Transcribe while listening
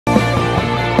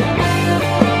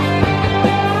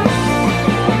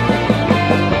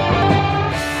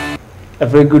A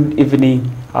very good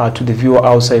evening to the viewer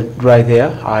outside right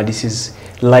there. This is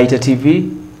Lighter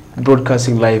TV,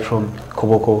 broadcasting live from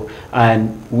Koboko,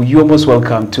 and you're most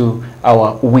welcome to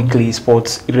our weekly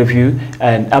sports review.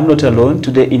 And I'm not alone.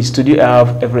 Today in studio, I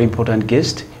have a very important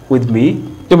guest with me.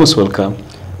 You're most welcome.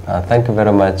 Thank you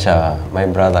very much, my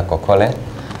brother Kokole,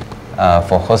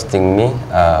 for hosting me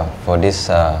for this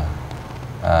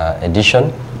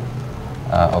edition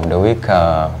of the week.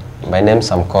 My name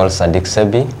I'm called Sadiq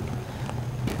Sebi.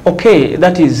 Okay,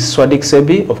 that is Sadiq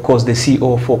Sebi, of course, the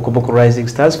CEO for Koboko Rising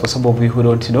Stars, for some of you who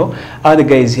don't know. Other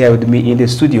guys here with me in the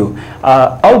studio.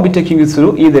 I'll be taking you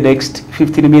through in the next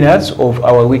 15 minutes of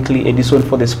our weekly edition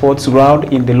for the sports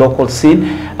round in the local scene.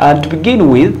 And to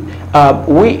begin with,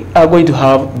 we are going to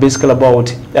have basically about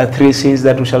 3 scenes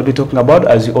that we shall be talking about.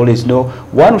 As you always know,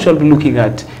 one, we shall be looking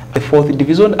at the 4th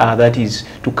division, that is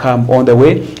to come on the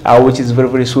way, which is very,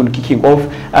 very soon kicking off.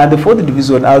 And the 4th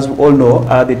division, as we all know,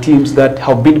 are the teams that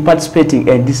have been participating,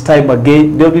 and this time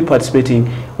again, they'll be participating.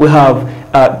 We have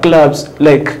clubs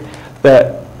like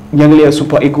the Nyanglia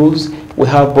Super Eagles, we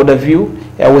have Bodaview,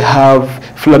 we have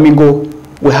Flamingo,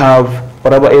 we have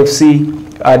Oraba FC,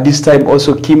 this time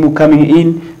also Kimu coming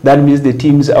in. That means the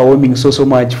teams are warming so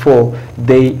much for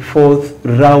the 4th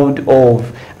round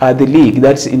of the league.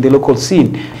 That's in the local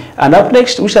scene. And up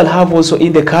next, we shall have also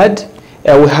in the card,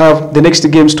 we have the next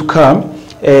games to come.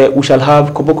 We shall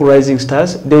have Koboko Rising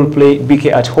Stars. They will play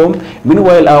BK at home.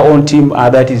 Meanwhile, our own team,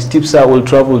 that is Tipsa, will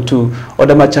travel to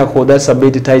Odamachako. That's a very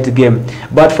tight game.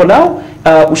 But for now,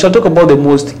 we shall talk about the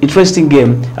most interesting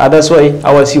game. That's why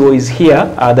our CEO is here.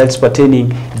 That's pertaining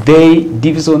the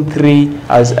Division 3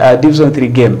 as a Division 3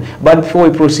 game. But before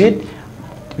we proceed,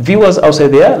 viewers outside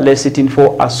there, let's sit in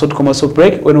for a short commercial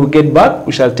break. When we get back,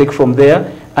 we shall take from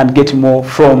there and get more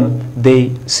from the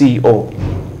CEO.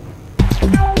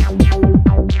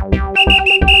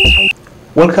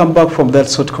 Welcome back from that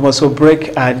short commercial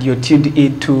break, and you're tuned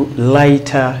in to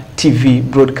Lighter TV,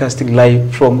 broadcasting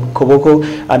live from Koboko.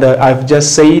 And I've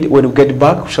just said when we get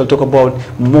back, we shall talk about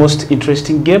most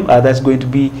interesting game that's going to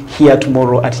be here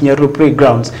tomorrow at Nyaro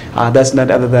Playgrounds. That's none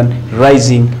other than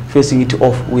Rising facing it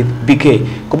off with BK.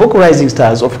 Koboko Rising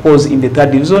Stars, of course, in the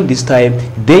 3rd division. This time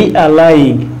they are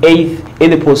lying 8th in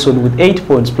the position with 8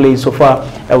 points played so far,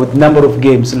 with number of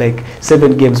games like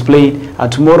 7 games played,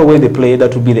 and tomorrow when they play,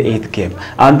 that will be the 8th game.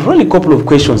 And really a couple of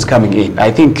questions coming in.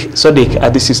 I think,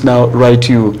 Sadiq, this is now right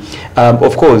to you.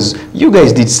 Of course, you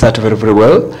guys did start very, very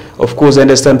well. Of course, I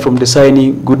understand from the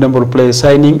signing, good number of players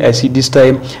signing. I see this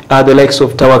time the likes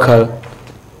of Tawakal,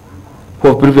 who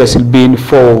have previously been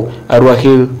for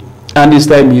Arwahil, and this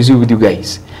time he's with you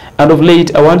guys. And of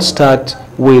late, I want to start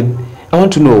with, I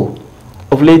want to know,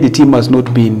 of late the team has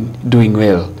not been doing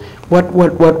well.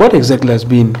 What exactly has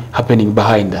been happening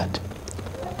behind that?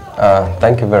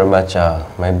 Thank you very much,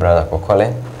 my brother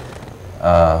Kokole,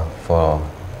 for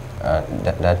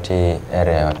that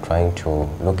area you're trying to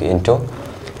look into.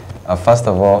 First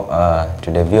of all,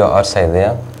 to the viewer outside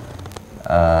there,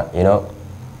 you know,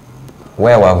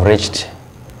 where we have reached,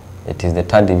 it is the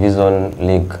 3rd division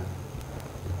league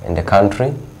in the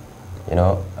country. You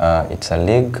know, it's a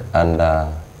league,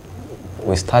 and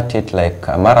we start it like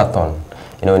a marathon.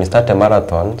 You know, when you start a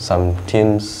marathon, some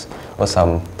teams or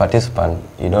some participants,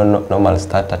 you don't normally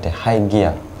start at a high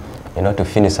gear, you know, to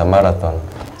finish a marathon.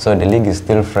 So the league is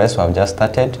still fresh. We have just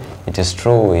started. It is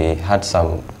true we had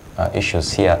some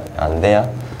issues here and there,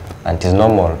 and it is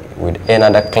normal with any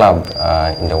other club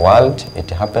in the world. It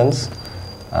happens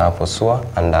for sure.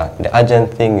 And the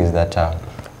urgent thing is that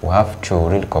we have to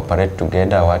really cooperate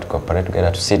together. We have to cooperate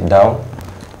together to sit down,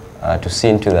 to see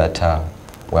into that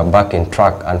we're back in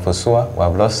track. And for sure, we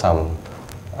have lost some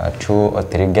 2 or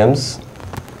 3 games.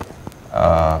 We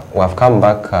have come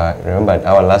back. Remember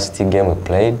our last game we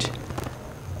played,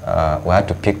 we had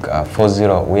to pick a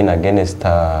 4-0 win against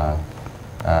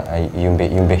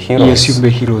Yumbe Heroes. Yes, Yumbe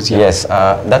Heroes, yeah. Yes,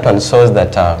 that one shows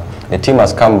that the team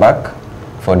has come back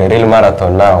for the real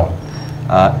marathon now.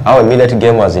 Our immediate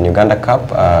game was in Uganda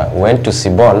Cup. Went to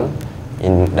Sibon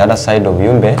in the other side of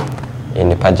Yumbe in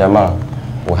the Pajama.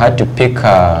 We had to pick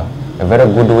a very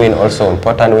good win, also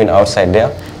important win outside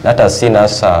there. That has seen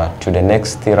us to the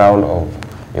next round of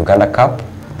Uganda Cup,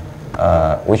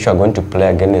 which we are going to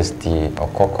play against the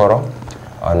Okokoro.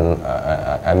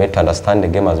 I made to understand the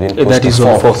game has been pushed that is to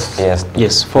 4th. On 4th.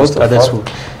 Yes, 4th. That's true.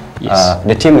 Yes.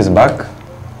 The team is back,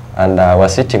 and we're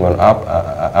sitting on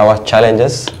our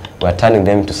challenges. We're turning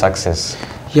them to success.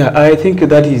 Yeah, I think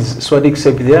that is Sadiq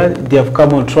Sebi there. They have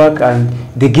come on track and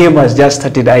the game has just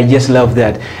started. I just love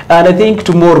that. And I think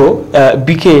tomorrow,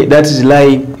 BK, that is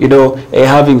lying, you know,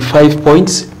 having 5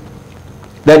 points.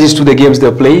 That is to the games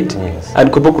they played. Yes.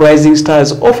 And Koboko Rising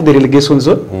Stars off the relegation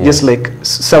zone, Yes. just like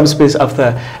some space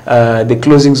after the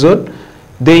closing zone.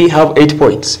 They have 8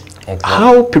 points. Exactly.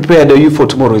 How prepared are you for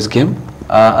tomorrow's game?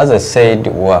 As I said,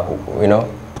 you know,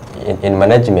 in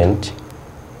management,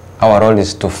 our role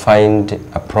is to find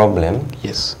a problem.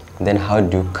 Yes. Then how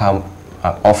do you come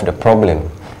off the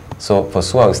problem? So for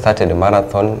sure, we started the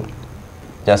marathon,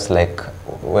 just like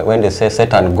when they say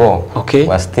set and go. Okay.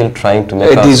 We're still trying to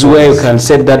make. It is where you can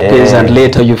set that pace, and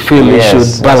later you feel you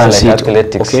should balance like it.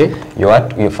 Athletics. Okay.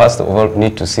 You first of all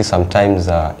need to see sometimes,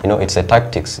 you know, it's a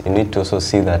tactics. You need to also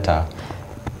see that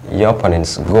your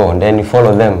opponents go, and then you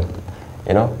follow them.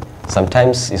 You know,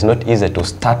 sometimes it's not easy to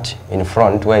start in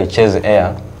front where you chase the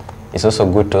air. It's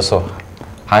also good to also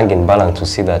hang in balance to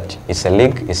see that it's a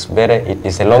league, it's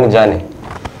a long journey.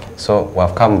 So we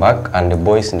have come back, and the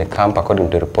boys in the camp, according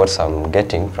to the reports I'm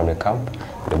getting from the camp,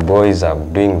 the boys are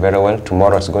doing very well.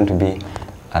 Tomorrow is going to be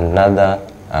another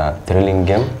thrilling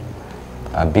game.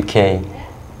 BK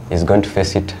is going to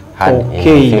face it hard in the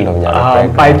field of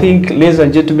Nyarapre. I think, ladies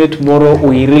and gentlemen, tomorrow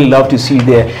we really love to see you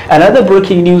there. Another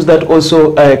breaking news that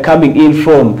also coming in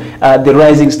from the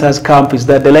Rising Stars camp is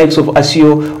that the likes of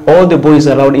Asio, all the boys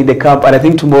around in the camp, and I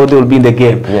think tomorrow they will be in the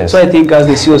game. Yes. So I think, as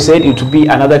the CEO said, it will be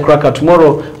another cracker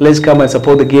tomorrow. Let's come and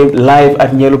support the game live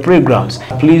at Nyarapre grounds.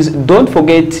 Please don't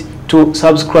forget to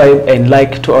subscribe and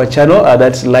like to our channel.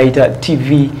 That's Lighter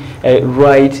TV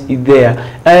right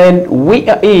there. And we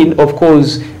are in, of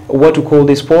course, what we call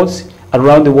the sports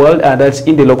around the world, and that's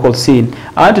in the local scene.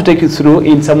 I want to take you through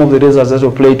in some of the results that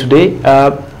we played today.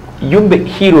 Yumbe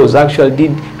Heroes actually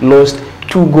did lost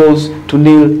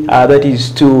 2-0. That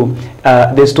is to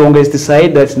the strongest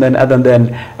side. That's none other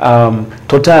than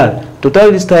Total.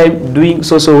 Total this time doing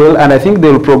so well, and I think they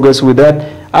will progress with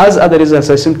that. As other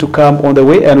results seem to come on the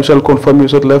way, and we shall confirm you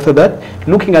shortly after that.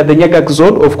 Looking at the Nyagak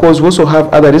zone, of course, we also have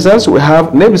other results. We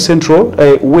have Nebi Central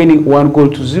winning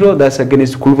 1-0. That's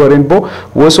against Kulva Rainbow.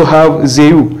 We also have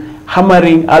Zeu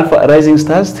hammering Alpha Rising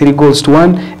Stars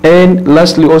 3-1. And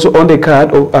lastly, also on the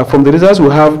card from the results, we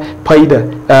have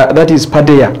Paida, that is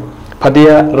Padea.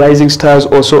 Padea Rising Stars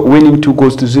also winning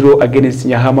 2-0 against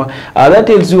Nyahama. That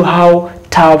tells you how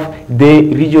tough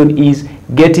the region is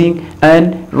getting.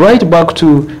 And right back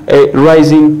to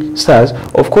Rising Stars,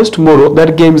 of course tomorrow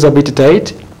that game is a bit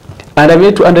tight, and I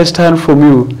need to understand from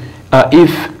you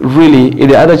if really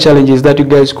the other challenges that you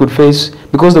guys could face,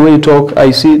 because the way you talk,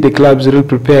 I see the clubs really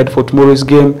prepared for tomorrow's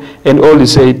game and all you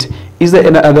said. Is there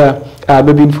any other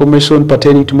maybe information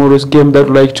pertaining to tomorrow's game that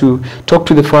would like to talk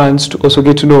to the fans to also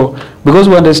get to know? Because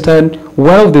we understand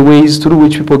one of the ways through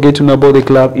which people get to know about the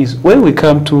club is when we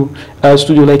come to a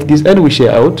studio like this and we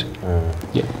share out.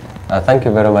 Yeah. Thank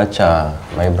you very much,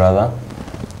 my brother.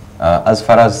 As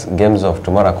far as games of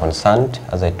tomorrow are concerned,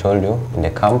 as I told you in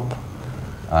the camp,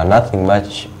 nothing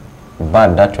much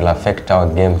bad that will affect our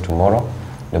game tomorrow.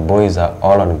 The boys are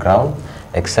all on ground,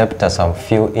 except some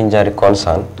few injury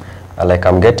concern. Like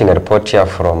I'm getting a report here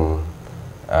from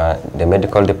the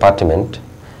medical department.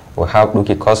 We have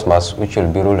Luki Cosmas, which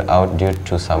will be ruled out due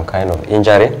to some kind of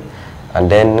injury. And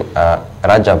then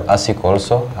Rajab Asik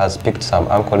also has picked some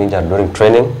ankle injury during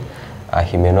training.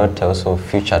 He may not also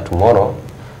feature tomorrow.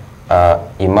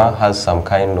 Ima has some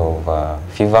kind of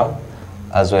fever,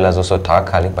 as well as also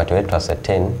Taakali, but we have to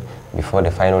ascertain before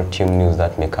the final team news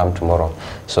that may come tomorrow.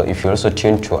 So if you also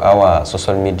tune to our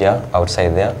social media outside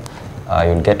there,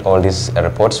 you'll get all these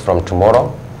reports from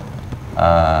tomorrow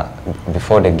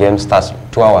before the game starts,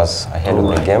 2 hours ahead of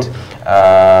the game.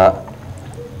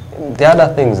 The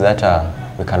other things that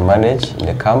we can manage in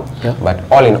the camp, but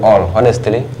all in all,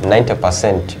 honestly,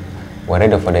 90% we're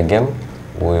ready for the game.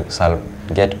 We shall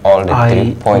get all the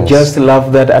 3 points. I just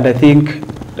love that, and I think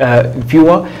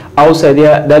viewer outside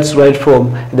there, that's right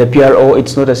from the PRO.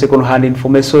 It's not a second-hand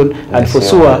information, and for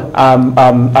sure,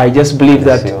 I just believe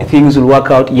that things will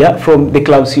work out. Yeah, from the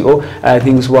club CEO,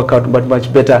 things work out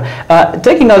much better.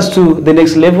 Taking us to the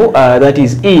next level, that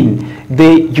is in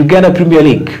the Uganda Premier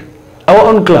League. Our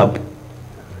own club,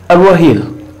 Arua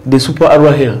Hill, the Super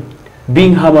Arua Hill,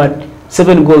 being hammered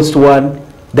 7-1.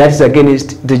 That is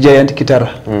against the giant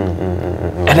Kitara.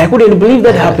 And I couldn't believe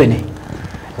that happening.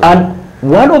 And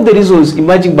one of the reasons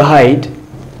emerging behind,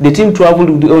 the team traveled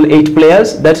with only 8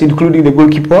 players, that's including the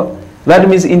goalkeeper. That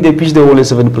means in the pitch there were only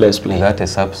 7 players playing. That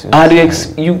is absolutely.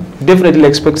 And you definitely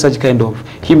expect such kind of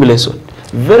humiliation.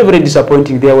 Very, very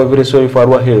disappointing there. We're very sorry for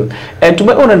Arua Hill. And to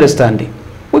my own understanding,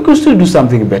 we could still do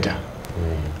something better.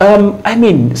 I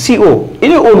mean, CEO,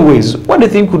 in your own ways, what do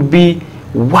you think could be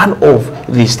one of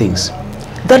these things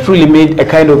that really made a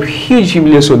kind of huge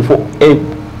humiliation for a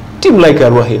team like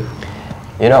Arua Hill?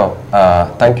 You know,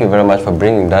 thank you very much for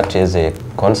bringing that as a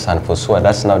concern for sure.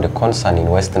 That's now the concern in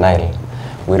West Nile.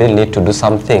 We really need to do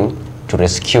something to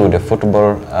rescue the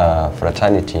football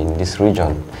fraternity in this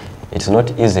region. It's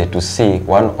not easy to see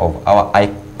one of our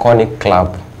iconic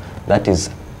club that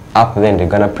is up there in the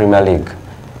Ghana Premier League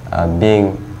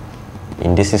being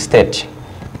in this state.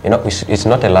 You know, it's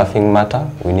not a laughing matter.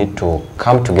 We need to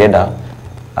come together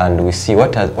and we see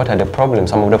what are the problems.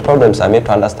 Some of the problems are made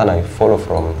to understand and follow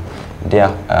from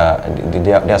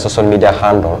their social media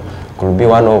handle. Could be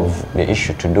one of the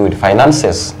issue to do with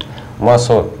finances. More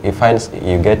so, if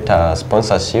you get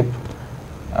sponsorship,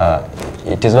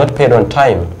 it is not paid on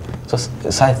time. So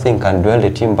I think can dwell the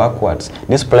team backwards.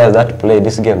 These players that play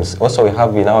these games, also we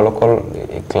have in our local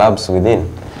clubs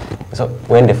within. So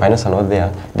when the finances are not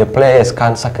there, the players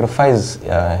can sacrifice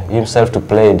himself to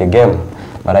play the game.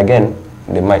 But again,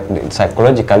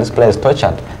 psychologically, this player is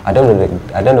tortured. At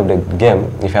the end of the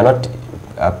game, if you're not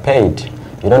paid,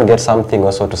 you don't get something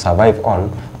also to survive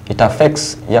on. It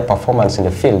affects your performance in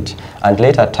the field, and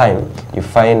later time you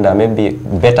find maybe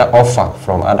better offer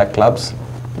from other clubs,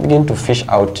 begin to fish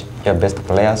out your best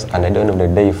players, and at the end of the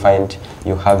day you find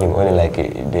you having only like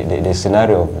the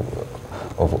scenario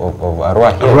of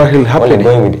Arua Hill only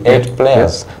going with 8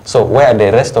 players. Yeah. So where are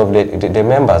the rest of the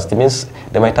members? It means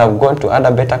they might have gone to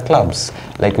other better clubs,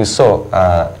 like we saw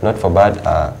not for bad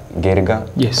Geriga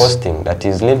posting that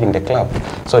is leaving the club.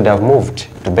 So they have moved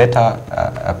to better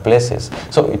places.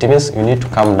 So it means you need to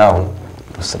come down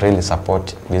to really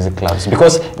support these clubs,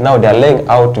 because now they are laying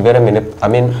out very many,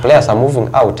 players are moving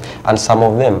out, and some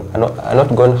of them are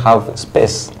not going to have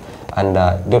space, and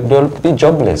they'll be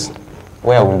jobless.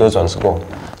 Where will those ones go?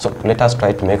 So let us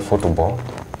try to make football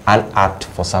an art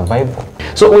for survival.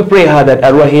 So we pray hard that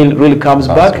Arua Hill really comes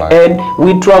back and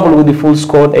we travel with the full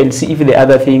squad and see if the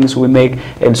other things we make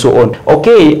and so on.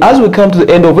 Okay, as we come to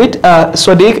the end of it,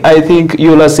 Swadik, I think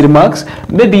your last remarks,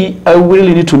 maybe I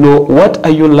really need to know what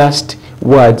are your last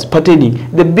words pertaining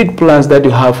the big plans that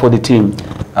you have for the team.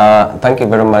 Thank you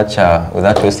very much.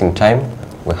 Without wasting time,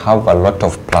 we have a lot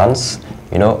of plans.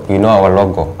 You know our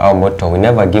logo, our motto, we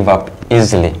never give up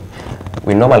easily.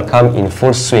 We normally come in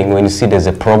full swing when you see there's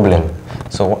a problem.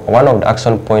 So one of the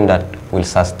action points that will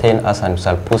sustain us and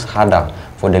shall push harder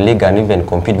for the league and even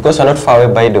compete, because we're not far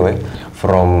away, by the way,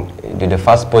 from the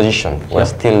first position. We're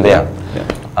still there.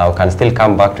 We can still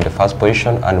come back to the first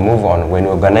position and move on when we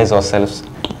organize ourselves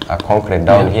concrete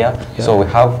down here. So we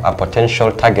have a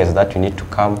potential targets that we need to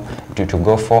come to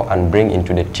go for and bring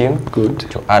into the team. Good.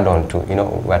 To add on to,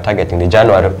 we're targeting the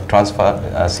January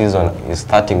transfer season is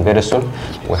starting very soon.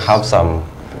 We have some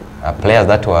players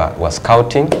that were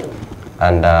scouting,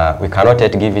 and we cannot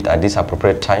yet give it at this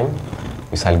appropriate time.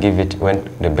 We shall give it when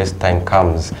the best time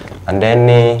comes. And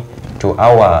then to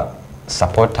our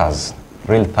supporters,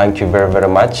 really thank you very, very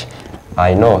much.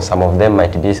 I know some of them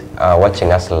might be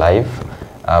watching us live.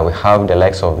 We have the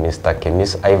likes of Mr.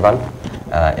 Kemis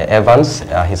Evans.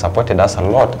 He supported us a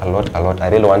lot. I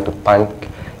really want to thank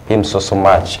him so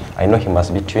much. I know he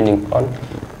must be tuning on.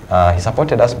 He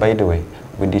supported us, by the way,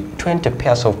 with the 20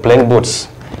 pairs of playing boots.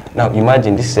 Now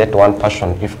imagine this is at one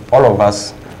passion. If all of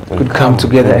us could come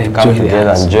together and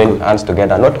join hands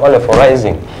together, not only for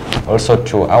Rising, also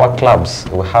to our clubs.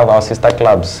 We have our sister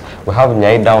clubs. We have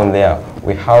Nyai down there.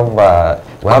 We have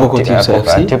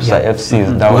Tipsa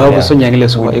FC down there.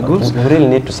 We really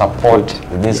need to support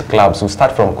these clubs. We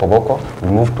start from Koboko, we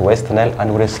move to West Nile,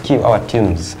 and we rescue our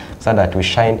teams so that we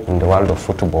shine in the world of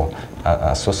football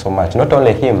so much. Not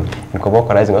only him, in Koboko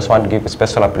Rising, I also want to give a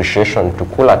special appreciation to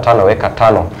Kula Tano Weka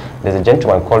Tano. There's a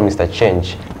gentleman called Mr.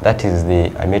 Change. That is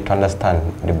I made to understand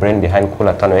the brain behind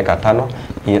Kula Tano Weka Tano.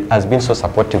 He has been so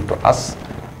supportive to us.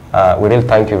 We really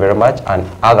thank you very much, and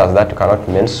others that you cannot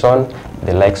mention,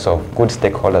 the likes of good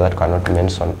stakeholders that cannot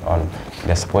mention on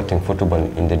the supporting football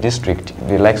in the district,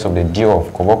 the likes of the DO of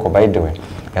Koboko, by the way,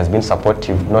 has been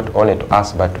supportive not only to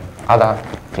us but other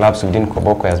clubs within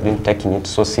Koboko has been taking it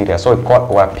so serious. So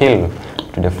we appeal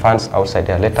to the fans outside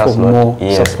there, let us know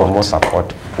for more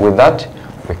support. With that,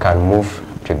 we can move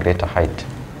to a greater height.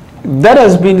 That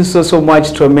has been so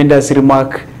much tremendous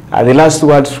remark. The last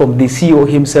words from the CEO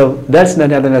himself, that's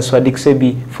none other than Swadik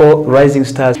Sebi for Rising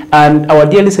Stars. And our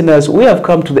dear listeners, we have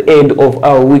come to the end of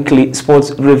our weekly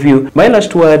sports review. My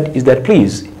last word is that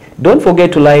please don't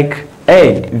forget to like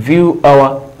and view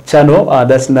our channel.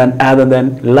 That's none other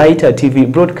than Lighter TV,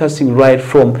 broadcasting right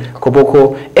from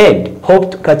Koboko. And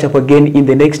hope to catch up again in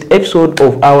the next episode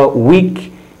of our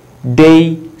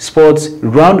weekday sports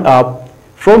roundup.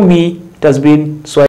 From me, it has been Swadik.